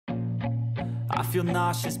I feel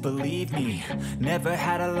nauseous, believe me. Never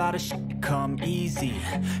had a lot of shit come easy.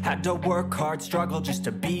 Had to work hard, struggle just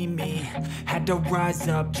to be me. Had to rise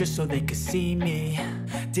up just so they could see me.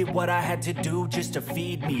 Did what I had to do just to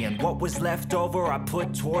feed me. And what was left over I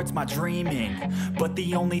put towards my dreaming. But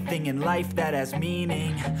the only thing in life that has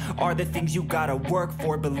meaning are the things you gotta work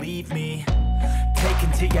for, believe me. Take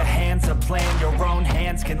into your hands a plan. Your own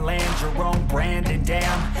hands can land your own brand. And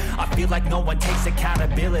damn, I feel like no one takes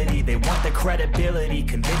accountability. They want the credibility,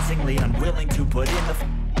 convincingly unwilling to put in the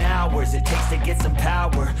hours it takes to get some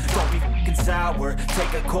power. Don't be f***ing sour.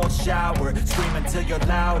 Take a cold shower. Scream until you're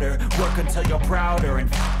louder. Work until you're prouder.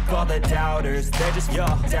 And f*** all the doubters, they're just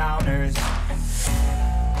your downers.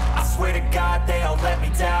 I swear to God they all let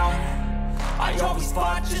me down. I always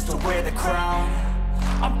fought just to wear the crown.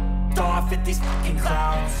 I'm off at these fucking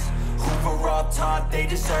clowns who were all taught they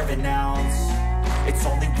deserve an ounce. It's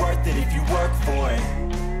only worth it if you work for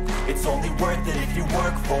it. It's only worth it if you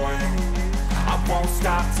work for it. I won't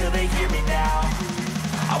stop till they hear me now.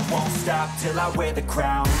 I won't stop till I wear the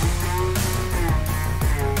crown.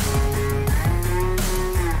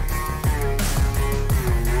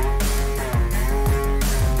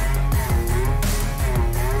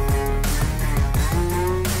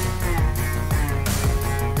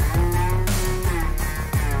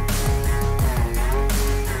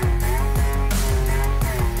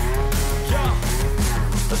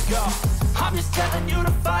 I'm just telling you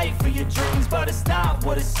to fight for your dreams, but it's not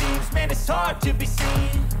what it seems. Man, it's hard to be seen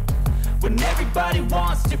when everybody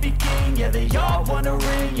wants to be king. Yeah, they all wanna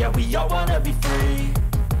ring, yeah, we all wanna be free.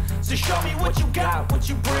 So show me what you got, what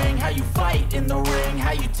you bring, how you fight in the ring,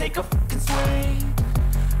 how you take a fucking swing.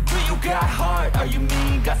 Do you got heart, are you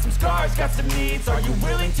mean? Got some scars, got some needs, are you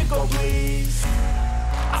willing to go bleed?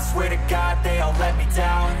 I swear to God they all let me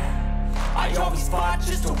down. I always fought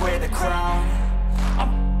just to wear the crown.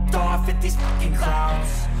 I'm off at these fucking clowns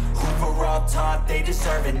who were all taught they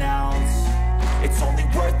deserve an ounce. It's only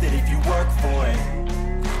worth it if you work for it.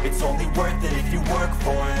 It's only worth it if you work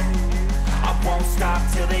for it. I won't stop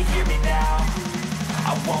till they hear me now.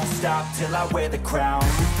 I won't stop till I wear the crown.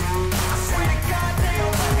 I swear to God they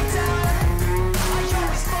all let me down. I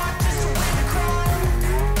always fought just to wear the crown.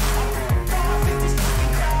 I'm off at these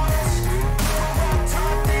fucking clowns who were all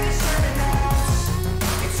taught they deserve an ounce.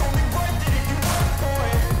 It's only worth it if you work for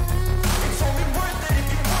it.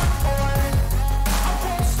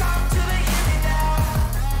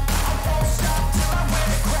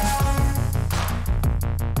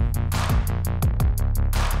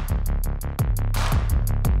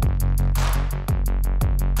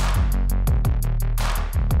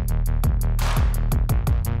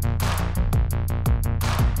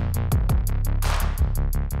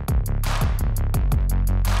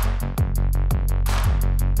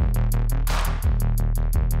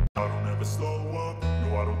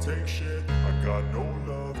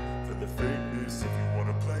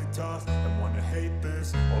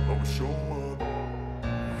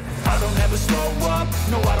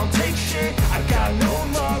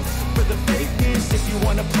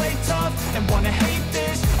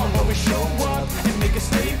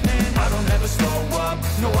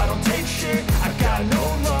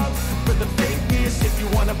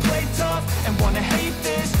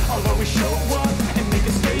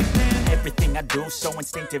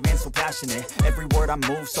 Instinctive and so passionate. Every word I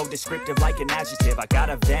move so descriptive like an adjective. I got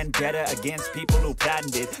a vendetta against people who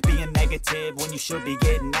patented being negative when you should be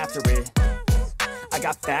getting after it. I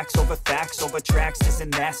got facts over tracks, this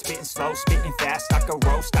and that. Spitting slow, spitting fast. I could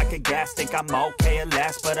roast, I could gas. Think I'm okay at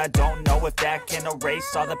last, but I don't know if that can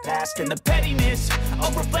erase all the past. And the pettiness,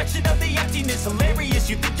 a reflection of the emptiness. Hilarious,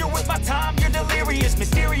 you think you're worth my time, you're delirious.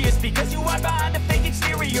 Mysterious, because you hide behind a fake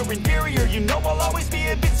exterior. Inferior, you know I'll always be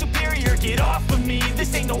a bit superior. Get off of me,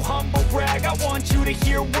 this ain't no humble brag. I want you to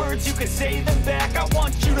hear words, you can say them back. I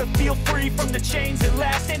want you to feel free from the chains at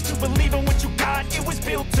last, and to believe in what you got, it was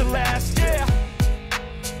built to last, yeah.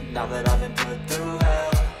 Now that I've been put through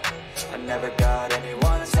hell, I never got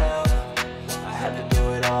anyone's help. I had to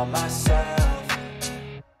do it all myself.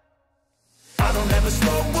 I don't ever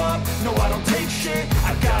slow up, no I don't take shit.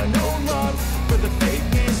 I got no love for the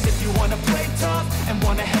fakeness. If you wanna play tough and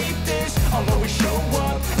wanna hate this, I'll always show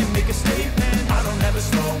up and make a statement. I don't ever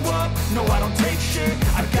slow up, no I don't take shit.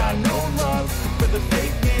 I got no love for the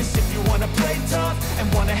fakeness. If you wanna play tough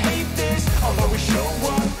and wanna hate this, I'll always show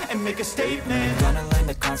up and make make a statement. Gonna learn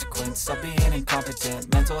the consequence of being incompetent.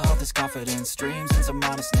 Mental health is confidence, dreams and some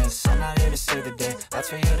honestness. I'm not here to save the day, that's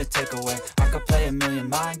for you to take away. I could play a million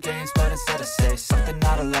mind games, but instead I say something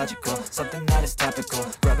not illogical, something that is topical.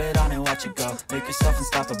 Rub it on and watch it go, make yourself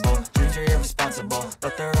unstoppable. Dreams are irresponsible,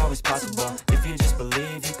 but they're always possible. If you just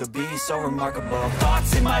believe, you could be so remarkable.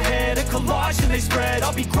 Thoughts in my head, a collage and they spread.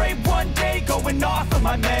 I'll be great one day, going off of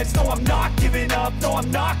my meds. No, I'm not giving up, no, I'm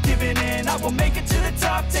not giving in. I will make it to the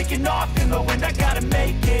top, taking off in the wind. I gotta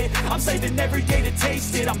make it, I'm saving every day to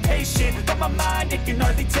taste it. I'm patient, but my mind, it can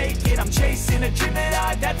hardly take it. I'm chasing a dream that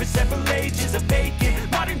I've had for several ages. A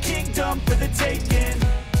vacant, modern kingdom for the taking.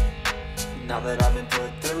 Now that I've been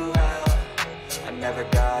put through hell, I never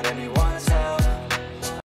got